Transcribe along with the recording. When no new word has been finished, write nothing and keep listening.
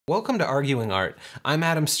Welcome to Arguing Art. I'm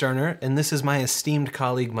Adam Sterner, and this is my esteemed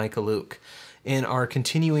colleague, Micah Luke. In our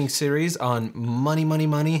continuing series on money,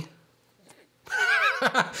 money,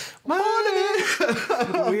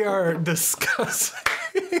 we are discussing...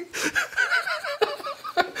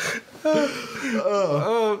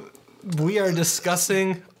 we are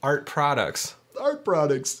discussing art products. Art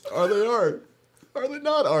products. Are they art? Are they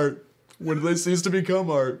not art? When do they cease to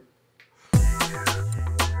become art?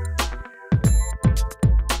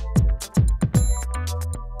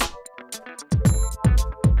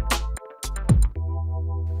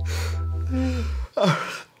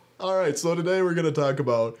 All right, so today we're going to talk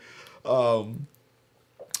about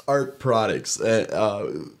art products. Does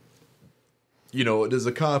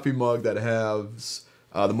a coffee mug that has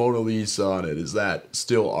the Mona Lisa on it, is that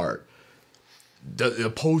still art? A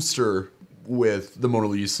poster with the Mona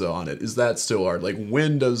Lisa on it, is that still art? Like,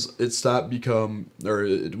 when does it stop become, or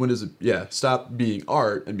when does it, stop being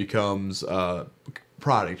art and becomes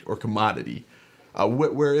product or commodity?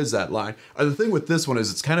 Where is that line? The thing with this one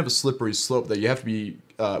is it's kind of a slippery slope that you have to be,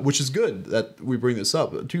 which is good that we bring this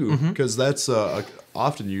up too, because that's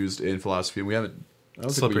often used in philosophy, and we haven't.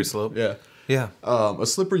 Slippery slope. Yeah. Yeah. A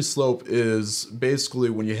slippery slope is basically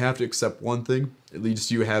when you have to accept one thing, it leads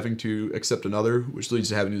to you having to accept another, which leads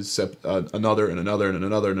to having to accept another and another and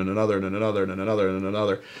another and another and another and another and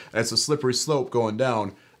another. And it's a slippery slope going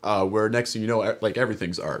down where next thing you know, like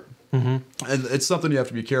everything's art. Mm-hmm. And it's something you have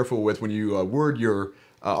to be careful with when you word your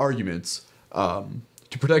arguments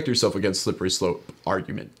to protect yourself against slippery slope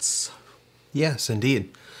arguments. Yes,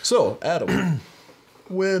 indeed. So, Adam,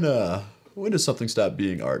 when does something stop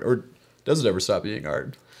being art? Or does it ever stop being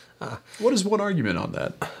art? What is one argument on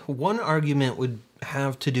that? One argument would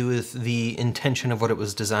have to do with the intention of what it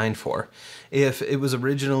was designed for. If it was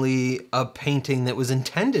originally a painting that was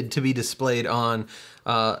intended to be displayed on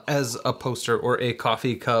as a poster or a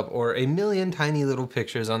coffee cup or a million tiny little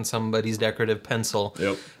pictures on somebody's decorative pencil,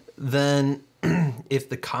 then if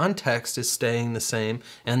the context is staying the same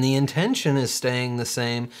and the intention is staying the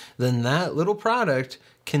same, then that little product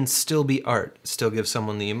can still be art, still give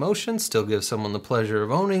someone the emotion, still give someone the pleasure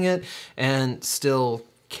of owning it, and still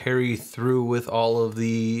carry through with all of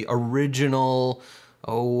the original,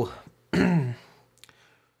 intent.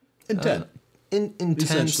 Intents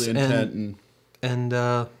Essentially intent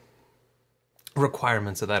and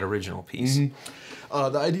requirements of that original piece.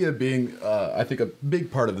 The idea being, I think a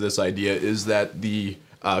big part of this idea is that the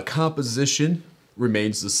composition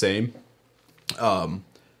remains the same,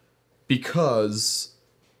 because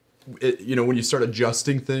when you start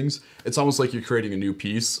adjusting things, it's almost like you're creating a new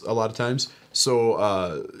piece a lot of times.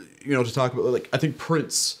 So, to talk about, like, I think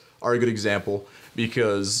prints are a good example,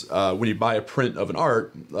 because when you buy a print of an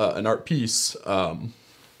art piece,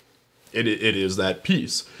 it is that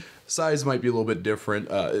piece. Size might be a little bit different,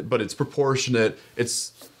 but it's proportionate.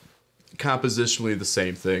 It's compositionally the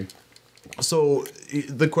same thing. So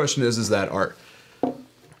the question is that art?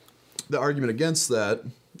 The argument against that,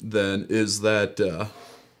 then, is that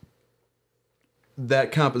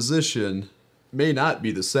that composition may not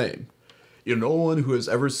be the same. No one who has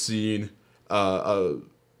ever seen a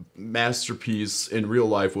masterpiece in real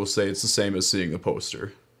life will say it's the same as seeing the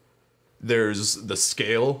poster. There's the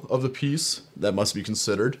scale of the piece that must be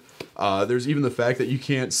considered. There's even the fact that you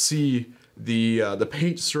can't see the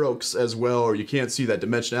paint strokes as well, or you can't see that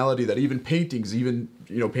dimensionality that even paintings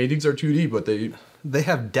are 2D, but they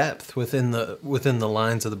have depth within the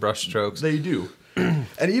lines of the brush strokes. They do.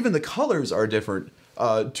 And even the colors are different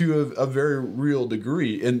to a very real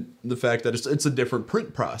degree, in the fact that it's a different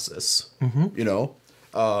print process. You're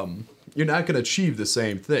not going to achieve the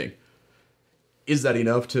same thing. Is that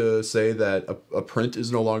enough to say that a print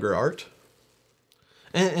is no longer art?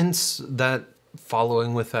 And that,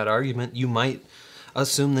 following with that argument, you might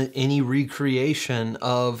assume that any recreation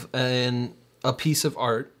of a piece of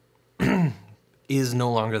art is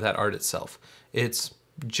no longer that art itself. It's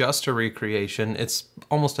just a recreation. It's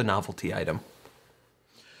almost a novelty item.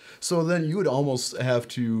 So then you would almost have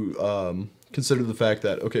to consider the fact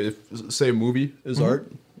that, okay, if, say, a movie is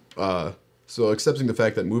art, so accepting the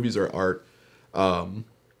fact that movies are art,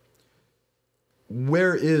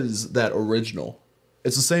 where is that original?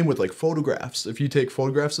 It's the same with, like, photographs. If you take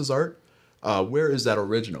photographs as art, where is that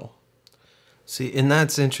original? See, and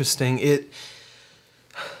that's interesting.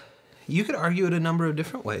 You could argue it a number of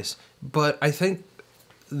different ways, but I think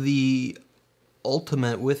the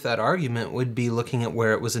ultimate with that argument would be looking at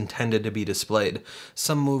where it was intended to be displayed.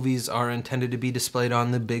 Some movies are intended to be displayed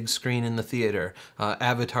on the big screen in the theater.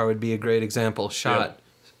 Avatar would be a great example, shot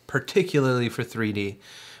particularly for 3D.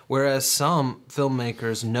 Whereas some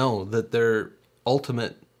filmmakers know that their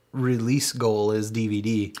ultimate release goal is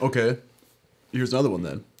DVD. Okay. Here's another one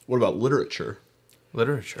then. What about literature?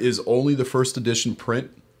 Literature. Is only the first edition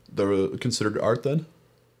print considered art then?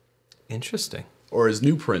 Interesting. Or is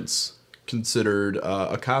new prints considered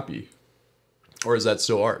a copy? Or is that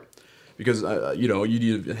still art? Because,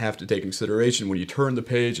 you have to take consideration when you turn the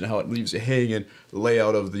page and how it leaves you hanging, the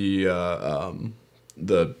layout of the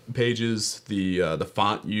pages, the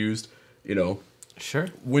font used, Sure.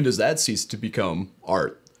 when does that cease to become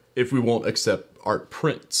art if we won't accept art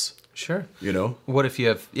prints? Sure. What if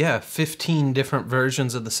you have 15 different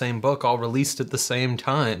versions of the same book all released at the same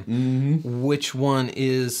time? Mm-hmm. Which one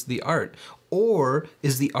is the art? Or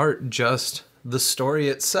is the art just the story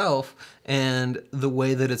itself and the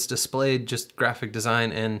way that it's displayed, just graphic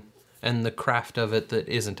design and the craft of it that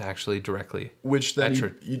isn't actually directly but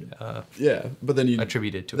then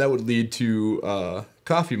attributed to that it? would lead to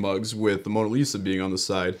coffee mugs with the Mona Lisa being on the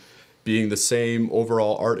side, being the same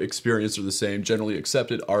overall art experience or the same generally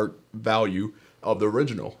accepted art value of the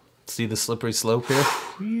original. See the slippery slope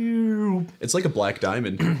here? It's like a black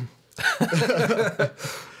diamond.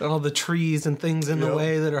 All the trees and things in the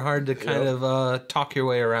way that are hard to kind of talk your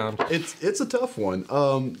way around. It's a tough one.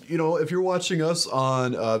 If you're watching us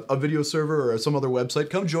on a video server or some other website,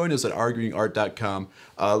 come join us at arguingart.com.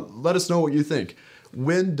 Let us know what you think.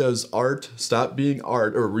 When does art stop being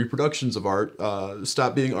art, or reproductions of art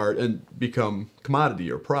stop being art and become commodity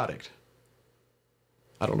or product?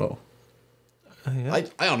 I don't know. I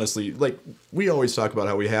honestly, we always talk about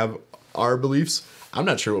how we have our beliefs. I'm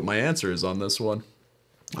not sure what my answer is on this one.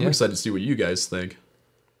 I'm excited to see what you guys think.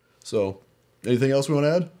 So, anything else we want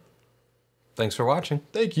to add? Thanks for watching.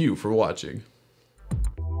 Thank you for watching.